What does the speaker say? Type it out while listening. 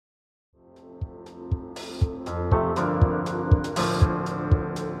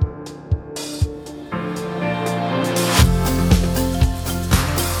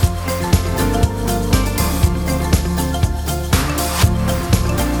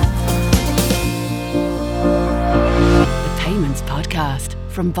Payments Podcast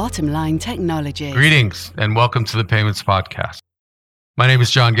from Bottomline Technologies. Greetings and welcome to the Payments Podcast. My name is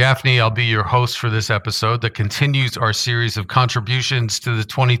John Gaffney. I'll be your host for this episode that continues our series of contributions to the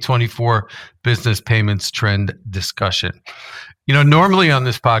 2024 business payments trend discussion. Normally on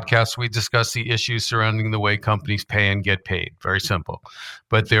this podcast, we discuss the issues surrounding the way companies pay and get paid. Very simple.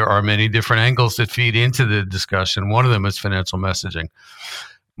 But there are many different angles that feed into the discussion. One of them is financial messaging.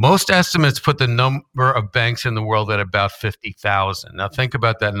 Most estimates put the number of banks in the world at about 50,000. Now think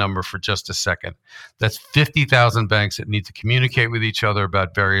about that number for just a second. That's 50,000 banks that need to communicate with each other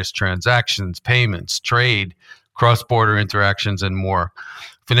about various transactions, payments, trade, cross-border interactions, and more.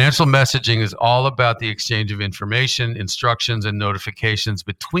 Financial messaging is all about the exchange of information, instructions, and notifications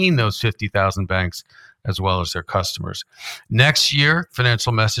between those 50,000 banks as well as their customers. Next year,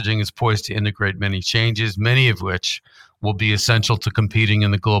 financial messaging is poised to integrate many changes, many of which will be essential to competing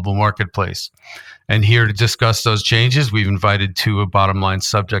in the global marketplace. And here to discuss those changes, we've invited two of Bottomline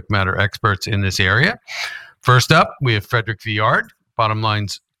subject matter experts in this area. First up, we have Frederick Viard,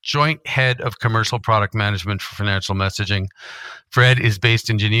 Bottomline's Joint Head of Commercial Product Management for Financial Messaging. Fred is based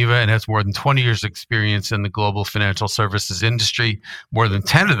in Geneva and has more than 20 years experience in the global financial services industry, more than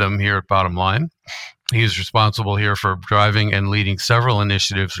 10 of them here at Bottomline. He is responsible here for driving and leading several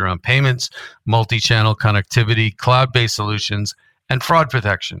initiatives around payments, multi-channel connectivity, cloud-based solutions, and fraud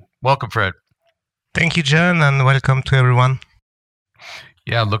protection. Welcome, Fred. Thank you, John, and welcome to everyone.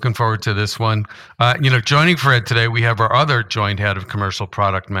 Yeah, looking forward to this one. Joining Fred today, we have our other joint head of commercial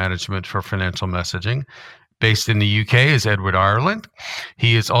product management for financial messaging. Based in the UK is Edward Ireland.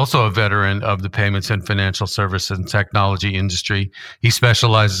 He is also a veteran of the payments and financial services and technology industry. He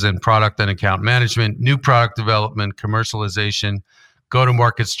specializes in product and account management, new product development, commercialization,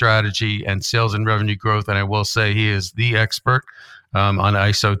 go-to-market strategy, and sales and revenue growth. And I will say he is the expert on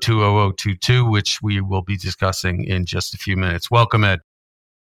ISO 20022, which we will be discussing in just a few minutes. Welcome, Ed.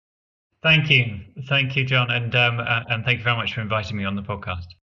 Thank you, John, and thank you very much for inviting me on the podcast.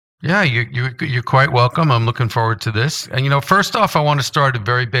 Yeah, you're quite welcome. I'm looking forward to this. And first off, I want to start at a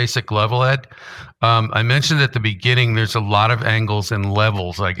very basic level, Ed. I mentioned at the beginning there's a lot of angles and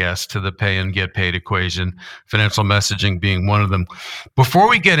levels, I guess, to the pay and get paid equation. Financial messaging being one of them. Before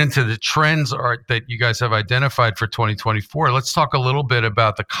we get into the trends that you guys have identified for 2024, let's talk a little bit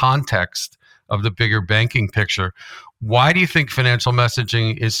about the context of the bigger banking picture. Why do you think financial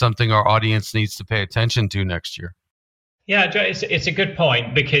messaging is something our audience needs to pay attention to next year? Yeah, it's a good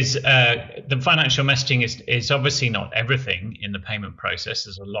point because the financial messaging is obviously not everything in the payment process.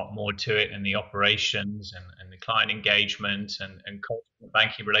 There's a lot more to it in the operations and the client engagement and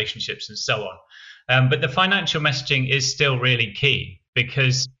banking relationships and so on. But the financial messaging is still really key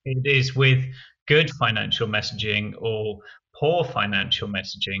because it is with good financial messaging or poor financial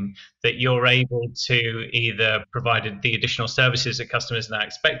messaging that you're able to either provide the additional services that customers are now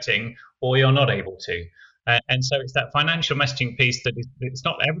expecting or you're not able to. And so it's that financial messaging piece that it's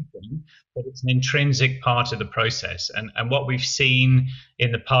not everything, but it's an intrinsic part of the process. And what we've seen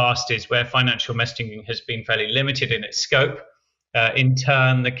in the past is where financial messaging has been fairly limited in its scope. In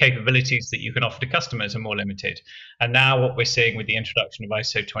turn, the capabilities that you can offer to customers are more limited. And now what we're seeing with the introduction of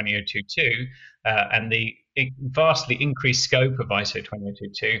ISO 20022 and the vastly increased scope of ISO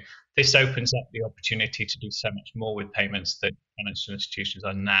 20022, this opens up the opportunity to do so much more with payments that financial institutions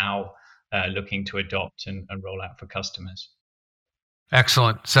are now looking to adopt and roll out for customers.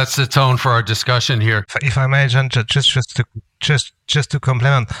 Excellent. Sets the tone for our discussion here. If I may, John, just to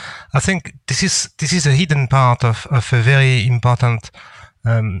complement, I think this is a hidden part of a very important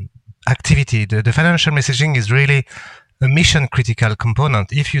activity. The financial messaging is really a mission critical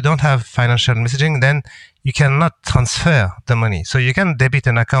component. If you don't have financial messaging, then you cannot transfer the money. So you can debit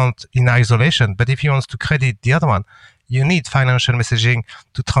an account in isolation, but if you want to credit the other one, you need financial messaging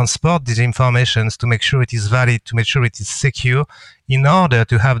to transport these informations, to make sure it is valid, to make sure it is secure in order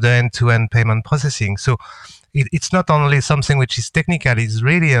to have the end-to-end payment processing. So it's not only something which is technical, it's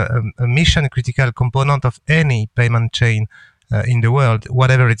really a mission-critical component of any payment chain in the world,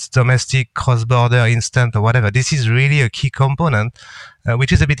 whatever it's domestic, cross-border, instant, or whatever. This is really a key component,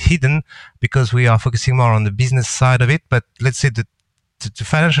 which is a bit hidden because we are focusing more on the business side of it. But let's say that the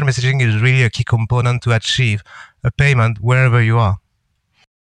financial messaging is really a key component to achieve a payment wherever you are.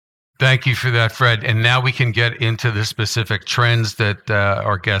 Thank you for that, Fred. And now we can get into the specific trends that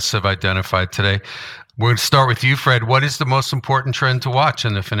our guests have identified today. We're going to start with you, Fred. What is the most important trend to watch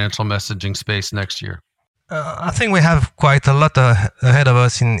in the financial messaging space next year? I think we have quite a lot ahead of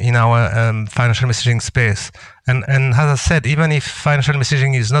us in our financial messaging space. And as I said, even if financial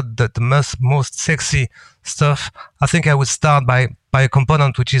messaging is not the most sexy stuff, I think I would start by by a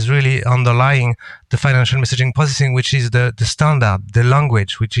component which is really underlying the financial messaging processing, which is the standard, the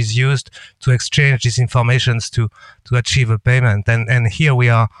language which is used to exchange these informations to achieve a payment. And here we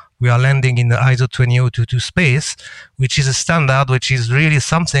are landing in the ISO 20022 space, which is a standard, which is really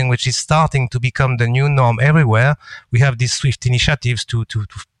something which is starting to become the new norm everywhere. We have these SWIFT initiatives to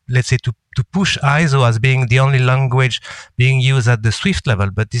let's say to push ISO as being the only language being used at the SWIFT level,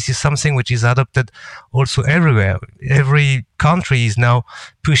 but this is something which is adopted also everywhere. Every country is now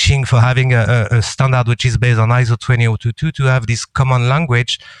pushing for having a standard which is based on ISO 20022 to have this common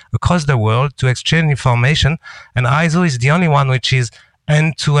language across the world to exchange information, and ISO is the only one which is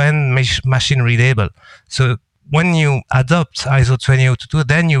end-to-end machine readable. So when you adopt ISO 20022,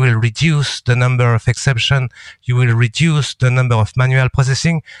 then you will reduce the number of exceptions, you will reduce the number of manual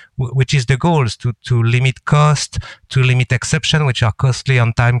processing, which is the goal, is to limit cost, to limit exception, which are costly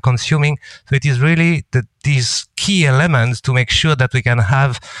and time consuming. So it is really these key elements to make sure that we can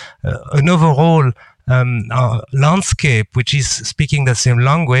have an overall landscape which is speaking the same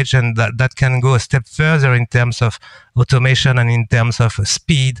language, and that can go a step further in terms of automation and in terms of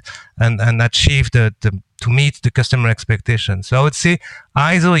speed and achieve to meet the customer expectations. So I would say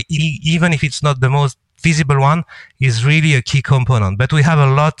ISO, even if it's not the most visible one, is really a key component. But we have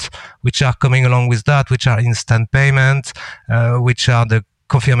a lot which are coming along with that, which are instant payment, which are the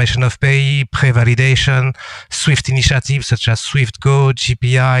confirmation of pay, pre-validation, SWIFT initiatives such as SWIFT Go,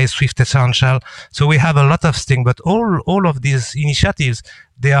 GPI, SWIFT Essential. So we have a lot of things, but all of these initiatives,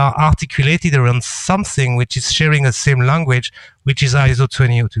 they are articulated around something which is sharing the same language, which is ISO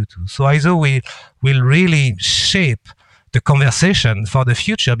 20022. So ISO will really shape the conversation for the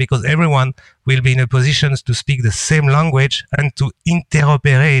future, because everyone will be in a position to speak the same language and to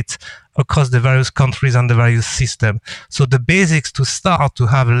interoperate across the various countries and the various systems. So the basics to start to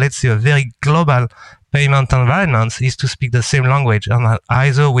have, let's say, a very global payment environment is to speak the same language, and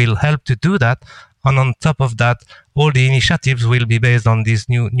ISO will help to do that. And on top of that, all the initiatives will be based on these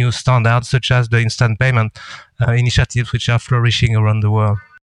new standards, such as the instant payment initiatives, which are flourishing around the world.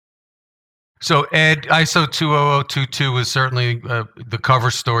 So, Ed, ISO 20022 is certainly the cover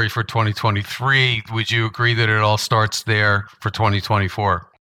story for 2023. Would you agree that it all starts there for 2024?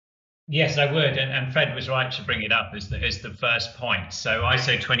 Yes, I would. And Fred was right to bring it up as the first point. So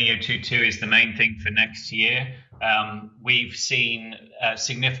ISO 20022 is the main thing for next year. We've seen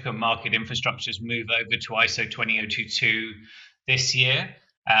significant market infrastructures move over to ISO 20022 this year.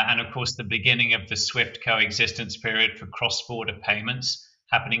 And of course, the beginning of the SWIFT coexistence period for cross-border payments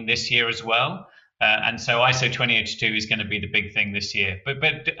happening this year as well. And so ISO 20022 is going to be the big thing this year.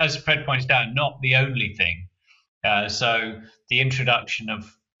 But as Fred pointed out, not the only thing. So the introduction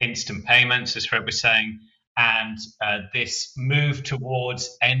of instant payments, as Fred was saying, and this move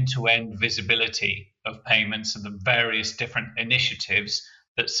towards end-to-end visibility of payments and the various different initiatives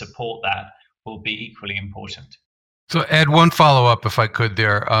that support that will be equally important. So Ed, one follow-up if I could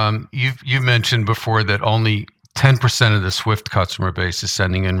there. You mentioned before that only 10% of the SWIFT customer base is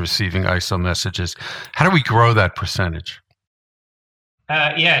sending and receiving ISO messages. How do we grow that percentage?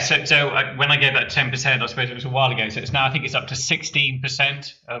 So when I gave that 10%, I suppose it was a while ago. So it's now, I think it's up to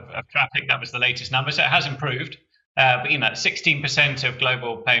 16% of traffic. That was the latest number. So it has improved. But 16% of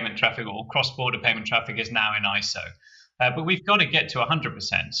global payment traffic or cross-border payment traffic is now in ISO. But we've got to get to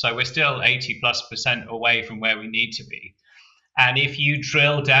 100%. So we're still 80+% away from where we need to be. And if you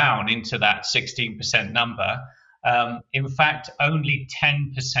drill down into that 16% number, in fact, only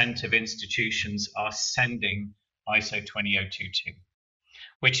 10% of institutions are sending ISO 20022,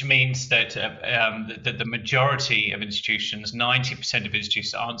 which means that the majority of institutions, 90% of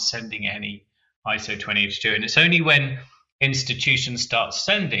institutions, aren't sending any ISO 20022. And it's only when institutions start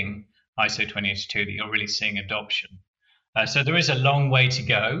sending ISO 20022 that you're really seeing adoption. So there is a long way to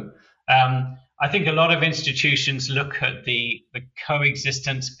go. I think a lot of institutions look at the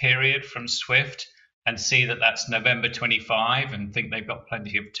coexistence period from SWIFT and see that that's November 25 and think they've got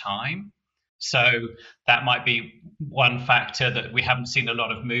plenty of time. So that might be one factor that we haven't seen a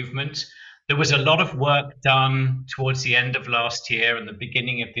lot of movement. There was a lot of work done towards the end of last year and the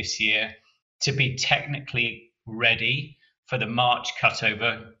beginning of this year to be technically ready for the March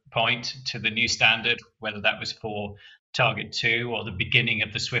cutover point to the new standard, whether that was for Target 2 or the beginning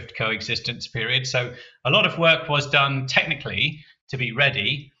of the SWIFT coexistence period. So a lot of work was done technically to be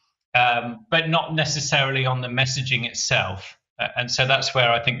ready, but not necessarily on the messaging itself. And so that's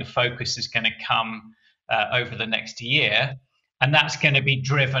where I think the focus is going to come over the next year. And that's going to be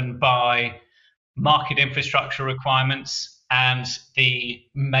driven by market infrastructure requirements and the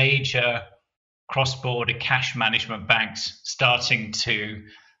major cross-border cash management banks starting to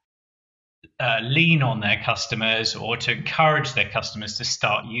lean on their customers or to encourage their customers to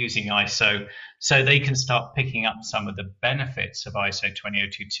start using ISO so they can start picking up some of the benefits of ISO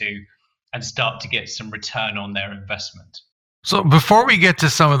 20022 and start to get some return on their investment. So before we get to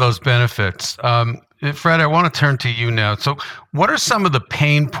some of those benefits, Fred, I want to turn to you now. So what are some of the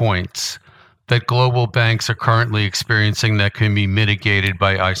pain points that global banks are currently experiencing that can be mitigated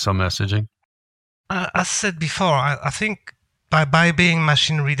by ISO messaging? As said before, I think by being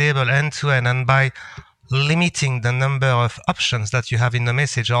machine readable end to end and by limiting the number of options that you have in the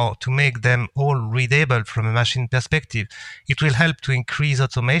message or to make them all readable from a machine perspective, it will help to increase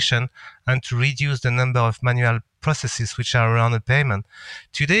automation and to reduce the number of manual processes which are around a payment.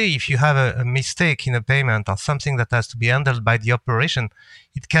 Today, if you have a mistake in a payment or something that has to be handled by the operation,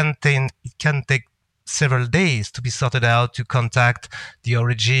 it can take several days to be sorted out, to contact the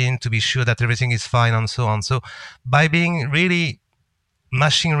origin, to be sure that everything is fine and so on. So by being really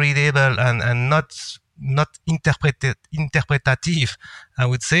machine readable and not interpretative, I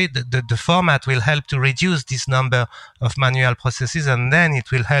would say the format will help to reduce this number of manual processes, and then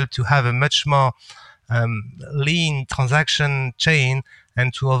it will help to have a much more lean transaction chain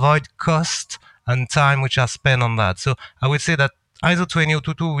and to avoid cost and time which are spent on that. So I would say that ISO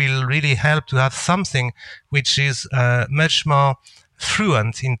 20022 will really help to have something which is much more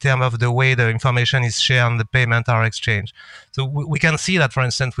fluent in terms of the way the information is shared and the payment are exchanged. So we can see that, for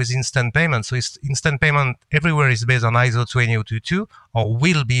instance, with instant payment. So instant payment everywhere is based on ISO 20022 or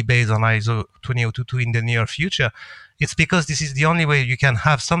will be based on ISO 20022 in the near future. It's because this is the only way you can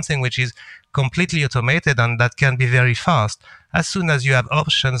have something which is completely automated and that can be very fast. As soon as you have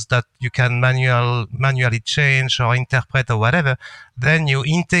options that you can manually change or interpret or whatever, then you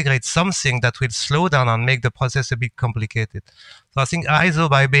integrate something that will slow down and make the process a bit complicated. So I think ISO,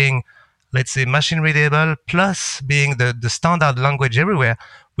 by being, let's say, machine readable plus being the standard language everywhere,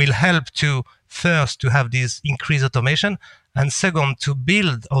 will help to first to have this increased automation, and second to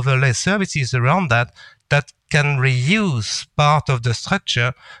build overlay services around that can reuse part of the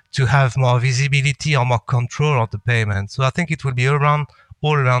structure to have more visibility or more control of the payment. So I think it will be all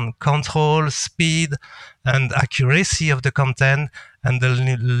around control, speed, and accuracy of the content, and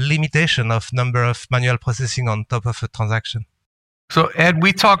the limitation of number of manual processing on top of a transaction. So Ed,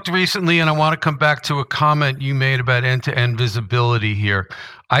 we talked recently, and I want to come back to a comment you made about end-to-end visibility here.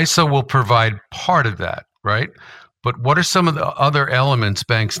 ISO will provide part of that, right? But what are some of the other elements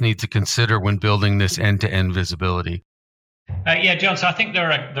banks need to consider when building this end-to-end visibility? Yeah, John, so I think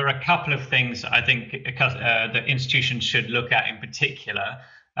there are a couple of things I think the institutions should look at in particular.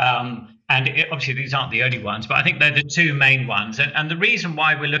 Obviously these aren't the only ones, but I think they're the two main ones. And the reason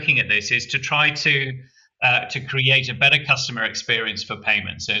why we're looking at this is to try to create a better customer experience for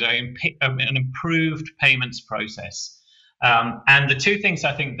payments, so an improved payments process. And the two things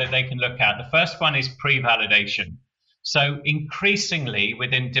I think that they can look at, the first one is pre-validation. So increasingly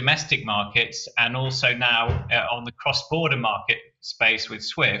within domestic markets and also now on the cross-border market space with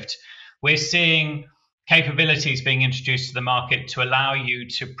SWIFT, we're seeing capabilities being introduced to the market to allow you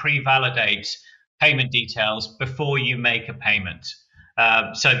to pre-validate payment details before you make a payment.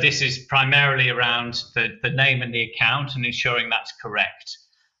 So this is primarily around the name and the account and ensuring that's correct.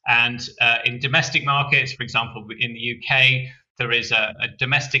 And in domestic markets, for example, in the UK, there is a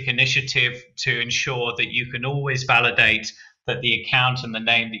domestic initiative to ensure that you can always validate that the account and the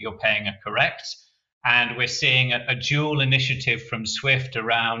name that you're paying are correct. And we're seeing a dual initiative from SWIFT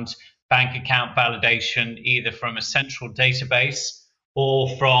around bank account validation, either from a central database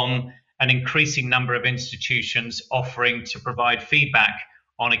or from an increasing number of institutions offering to provide feedback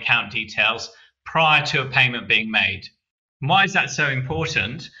on account details prior to a payment being made. Why is that so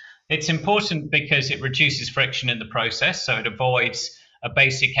important? It's important because it reduces friction in the process, so it avoids a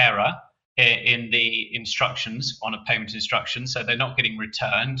basic error in the instructions on a payment instruction, so they're not getting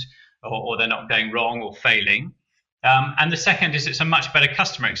returned or they're not going wrong or failing. And the second is it's a much better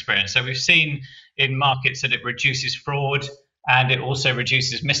customer experience. So we've seen in markets that it reduces fraud and it also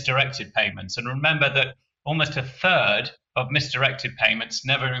reduces misdirected payments. And remember that almost a third of misdirected payments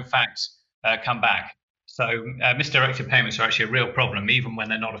never in fact come back. So misdirected payments are actually a real problem, even when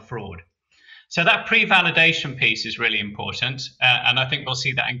they're not a fraud. So that pre-validation piece is really important. And I think we'll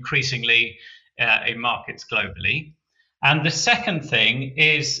see that increasingly in markets globally. And the second thing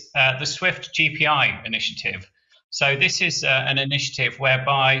is the SWIFT GPI initiative. So this is an initiative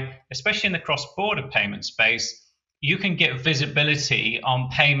whereby, especially in the cross-border payment space, you can get visibility on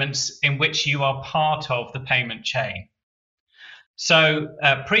payments in which you are part of the payment chain. So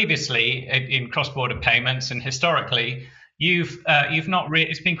previously in cross-border payments and historically, you've not really.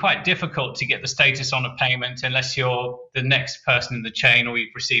 It's been quite difficult to get the status on a payment unless you're the next person in the chain or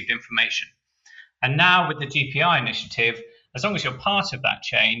you've received information. And now with the GPI initiative, as long as you're part of that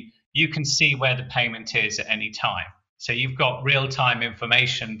chain, you can see where the payment is at any time. So you've got real-time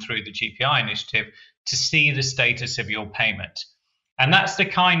information through the GPI initiative to see the status of your payment. And that's the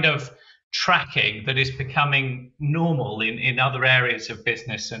kind of tracking that is becoming normal in other areas of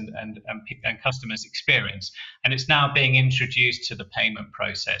business and customers' experience. And it's now being introduced to the payment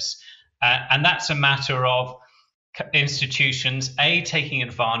process. And that's a matter of institutions, taking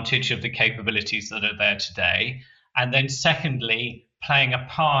advantage of the capabilities that are there today, and then secondly, playing a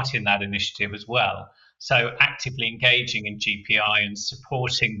part in that initiative as well. So actively engaging in GPI and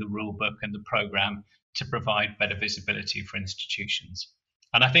supporting the rulebook and the program to provide better visibility for institutions.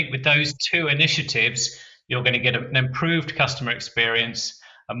 And I think with those two initiatives, you're going to get an improved customer experience,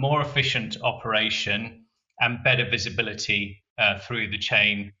 a more efficient operation, and better visibility through the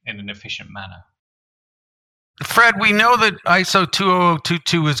chain in an efficient manner. Fred, we know that ISO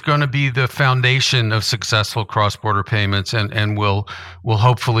 20022 is going to be the foundation of successful cross-border payments and will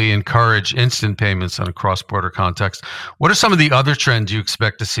hopefully encourage instant payments in a cross-border context. What are some of the other trends you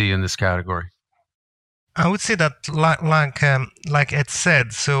expect to see in this category? I would say that, like Ed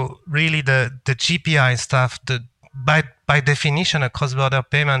said, so really the GPI stuff, by definition, a cross-border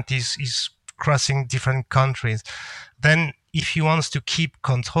payment is crossing different countries. Then if you want to keep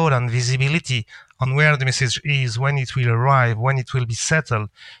control and visibility on where the message is, when it will arrive, when it will be settled,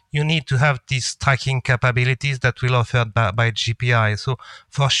 you need to have these tracking capabilities that will offered by GPI. So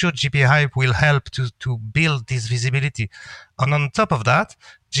for sure, GPI will help to build this visibility. And on top of that,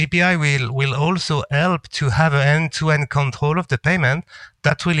 GPI will also help to have an end-to-end control of the payment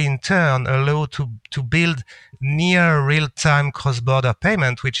that will in turn allow to build near real-time cross-border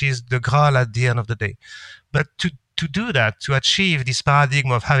payment, which is the grail at the end of the day. But to do that, to achieve this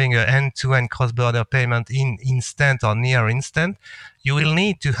paradigm of having an end-to-end cross-border payment in instant or near instant, you will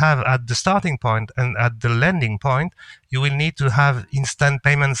need to have at the starting point and at the landing point, you will need to have instant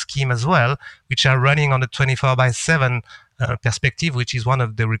payment scheme as well, which are running on the 24/7 perspective, which is one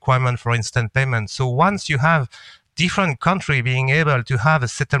of the requirements for instant payment. So once you have different countries being able to have a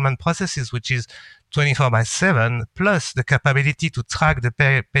settlement processes, which is 24/7, plus the capability to track the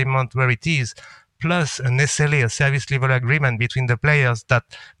payment where it is, plus an SLA, a service level agreement between the players that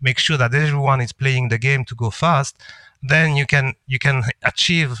make sure that everyone is playing the game to go fast, then you can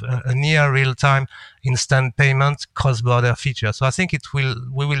achieve a near real-time instant payment cross-border feature. So I think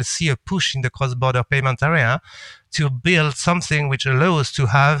we will see a push in the cross-border payment area to build something which allows to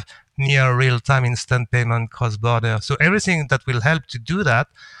have near real-time instant payment cross-border. So everything that will help to do that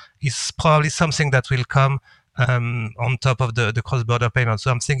is probably something that will come on top of the cross-border payment.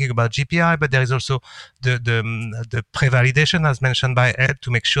 So I'm thinking about GPI, but there is also the pre-validation, as mentioned by Ed, to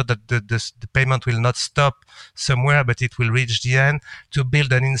make sure that the payment will not stop somewhere, but it will reach the end, to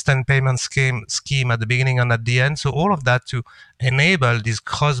build an instant payment scheme at the beginning and at the end. So all of that to enable this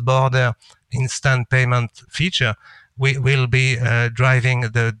cross-border instant payment feature will be driving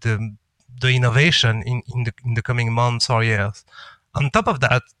the innovation in the coming months or years. On top of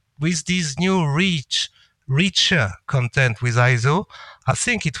that, with this new richer content with ISO, I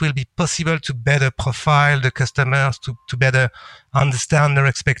think it will be possible to better profile the customers, to better understand their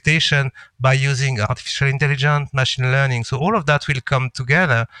expectation by using artificial intelligence, machine learning. So all of that will come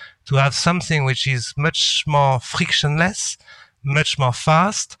together to have something which is much more frictionless, much more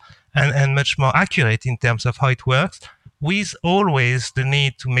fast, and much more accurate in terms of how it works, with always the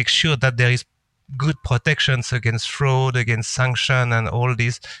need to make sure that there is good protections against fraud, against sanction, and all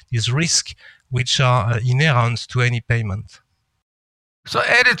these risks which are inherent to any payment. So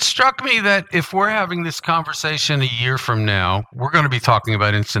Ed, it struck me that if we're having this conversation a year from now, we're going to be talking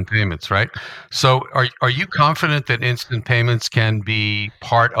about instant payments, right? So are you confident that instant payments can be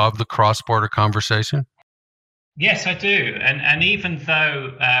part of the cross-border conversation? Yes, I do. And even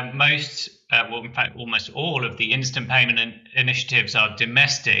though in fact, almost all of the instant payment initiatives are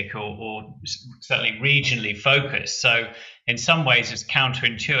domestic or certainly regionally focused. So in some ways, it's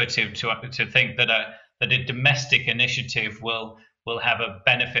counterintuitive to think that a domestic initiative will have a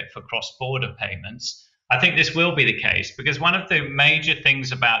benefit for cross-border payments. I think this will be the case because one of the major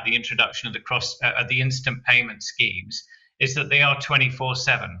things about the introduction of the instant payment schemes is that they are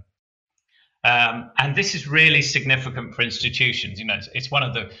 24/7. And this is really significant for institutions. You know, it's one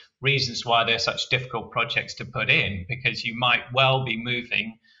of the reasons why they're such difficult projects to put in, because you might well be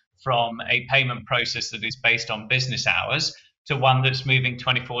moving from a payment process that is based on business hours to one that's moving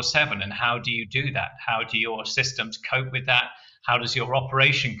 24/7. And how do you do that? How do your systems cope with that? How does your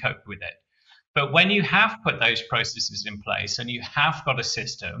operation cope with it? But when you have put those processes in place and you have got a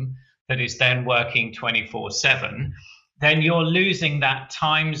system that is then working 24/7, then you're losing that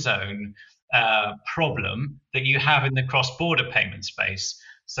time zone problem that you have in the cross-border payment space.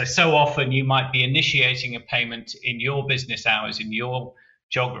 So often you might be initiating a payment in your business hours, in your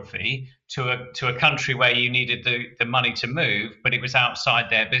geography, to a country where you needed the money to move, but it was outside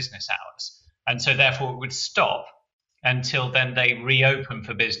their business hours. And so therefore it would stop until then they reopen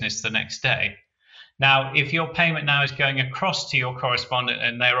for business the next day. Now, if your payment now is going across to your correspondent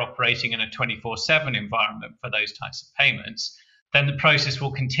and they're operating in a 24/7 environment for those types of payments, then the process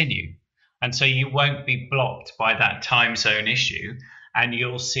will continue. And so you won't be blocked by that time zone issue, and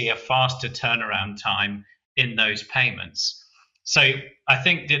you'll see a faster turnaround time in those payments. So I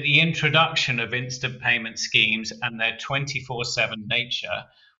think that the introduction of instant payment schemes and their 24/7 nature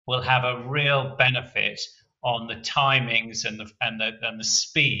will have a real benefit on the timings and the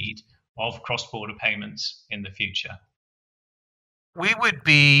speed of cross-border payments in the future. We would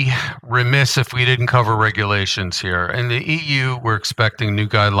be remiss if we didn't cover regulations here. In the EU, we're expecting new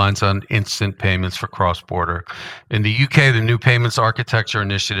guidelines on instant payments for cross-border. In the UK, the New Payments Architecture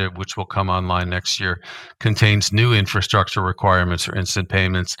Initiative, which will come online next year, contains new infrastructure requirements for instant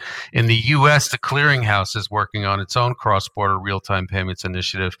payments. In the US, the Clearinghouse is working on its own cross-border real-time payments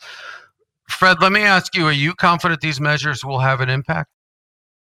initiative. Fred, let me ask you, are you confident these measures will have an impact?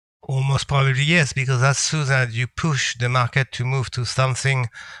 Almost probably yes, because as soon as you push the market to move to something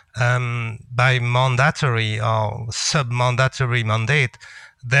by mandatory or sub-mandatory mandate,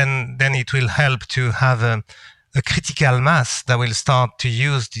 then it will help to have a critical mass that will start to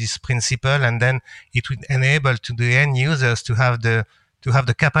use this principle, and then it will enable to the end users to have the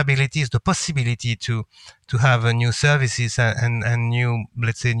capabilities, the possibility to have new services and new,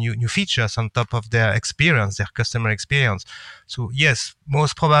 let's say, new features on top of their experience, their customer experience. So yes,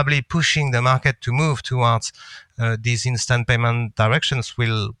 most probably pushing the market to move towards these instant payment directions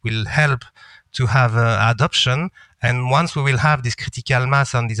will help to have adoption. And once we will have this critical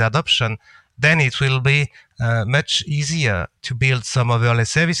mass on this adoption, then it will be much easier to build some overlay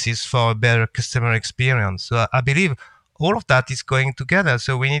services for a better customer experience. So I believe all of that is going together.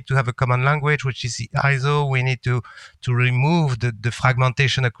 So we need to have a common language, which is ISO. We need to remove the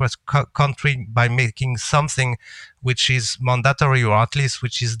fragmentation across country by making something which is mandatory, or at least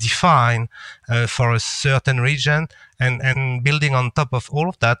which is defined for a certain region. And building on top of all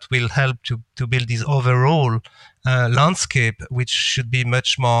of that will help to build this overall landscape, which should be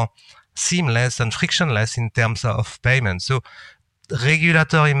much more seamless and frictionless in terms of payment. So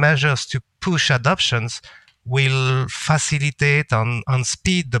regulatory measures to push adoptions will facilitate and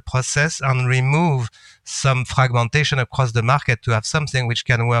speed the process and remove some fragmentation across the market to have something which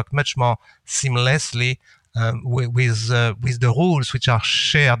can work much more seamlessly with the rules which are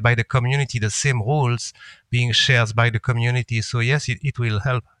shared by the community, the same rules being shared by the community. So yes, it will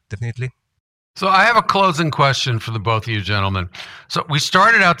help, definitely. So I have a closing question for the both of you gentlemen. So we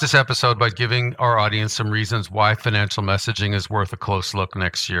started out this episode by giving our audience some reasons why financial messaging is worth a close look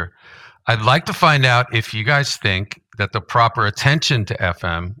next year. I'd like to find out if you guys think that the proper attention to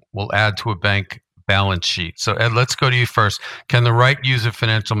FM will add to a bank balance sheet. So Ed, let's go to you first. Can the right use of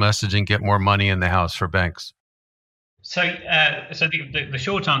financial messaging get more money in the house for banks? So the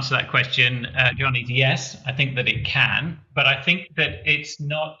short answer to that question, John, is yes. I think that it can, but I think that it's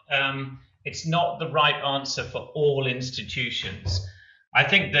not the right answer for all institutions. I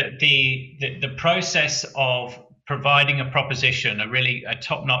think that the process of providing a proposition, a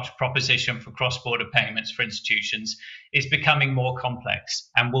top-notch proposition for cross-border payments for institutions, is becoming more complex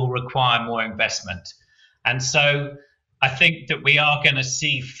and will require more investment. And so I think that we are going to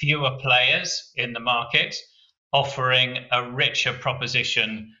see fewer players in the market offering a richer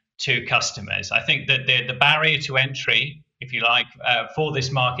proposition to customers. I think that the barrier to entry, if you like, for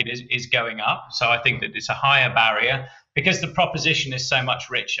this market is going up. So I think that it's a higher barrier because the proposition is so much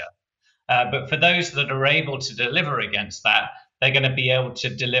richer. But for those that are able to deliver against that, they're going to be able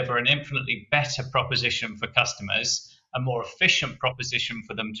to deliver an infinitely better proposition for customers, a more efficient proposition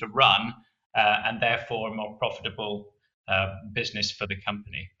for them to run, and therefore a more profitable business for the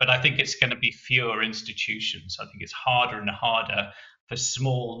company. But I think it's going to be fewer institutions. I think it's harder and harder for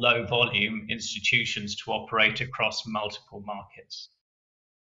small, low volume institutions to operate across multiple markets.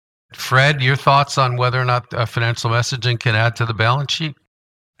 Fred, your thoughts on whether or not financial messaging can add to the balance sheet?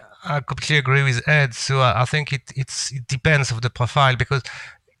 I completely agree with Ed. So I think it depends of the profile, because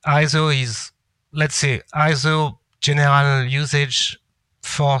ISO is, let's say, ISO general usage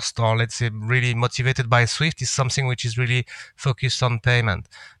forced or let's say really motivated by Swift is something which is really focused on payment.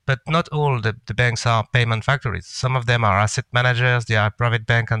 But not all the banks are payment factories. Some of them are asset managers, they are private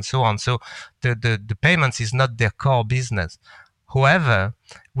bank and so on. So the payments is not their core business. However,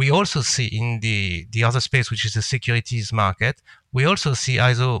 we also see in the other space, which is the securities market, we also see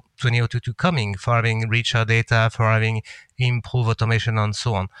ISO 20022 coming for having richer data, for having improved automation and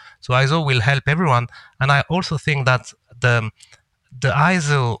so on. So ISO will help everyone. And I also think that the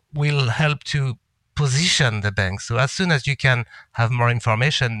ISO will help to position the bank. So as soon as you can have more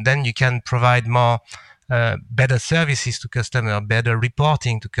information, then you can provide more better services to customer, better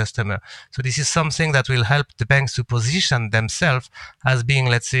reporting to customer. So this is something that will help the banks to position themselves as being,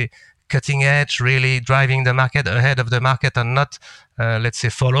 let's say, cutting edge, really driving the market ahead of the market and not, let's say,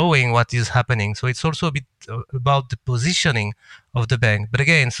 following what is happening. So it's also a bit about the positioning of the bank. But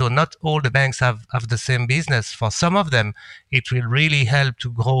again, so not all the banks have the same business. For some of them, it will really help to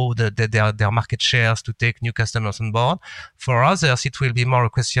grow their market shares, to take new customers on board. For others, it will be more a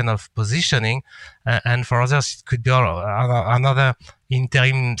question of positioning. And for others, it could be another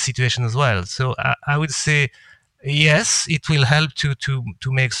interim situation as well. So I would say, yes, it will help to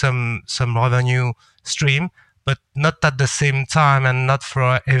make some revenue stream, but not at the same time and not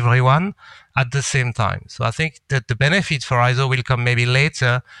for everyone at the same time. So I think that the benefit for ISO will come maybe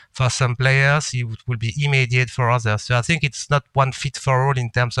later for some players. It will be immediate for others. So I think it's not one fit for all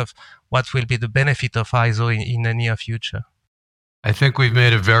in terms of what will be the benefit of ISO in the near future. I think we've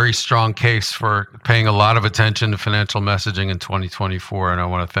made a very strong case for paying a lot of attention to financial messaging in 2024, and I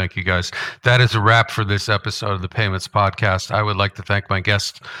want to thank you guys. That is a wrap for this episode of the Payments Podcast. I would like to thank my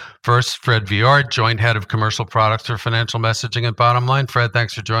guests. First, Fred Viard, Joint Head of Commercial Products for Financial Messaging at Bottomline. Fred,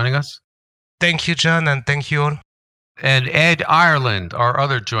 thanks for joining us. Thank you, John, and thank you all. And Ed Ireland, our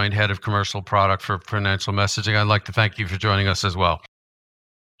other Joint Head of Commercial Product for Financial Messaging. I'd like to thank you for joining us as well.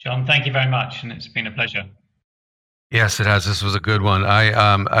 John, thank you very much, and it's been a pleasure. Yes, it has. This was a good one.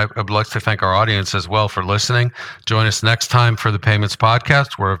 I'd like to thank our audience as well for listening. Join us next time for the Payments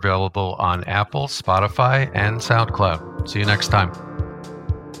Podcast. We're available on Apple, Spotify, and SoundCloud. See you next time.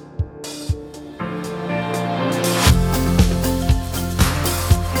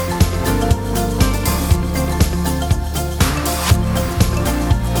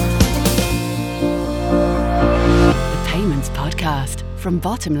 The Payments Podcast from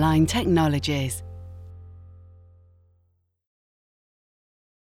Bottomline Technologies.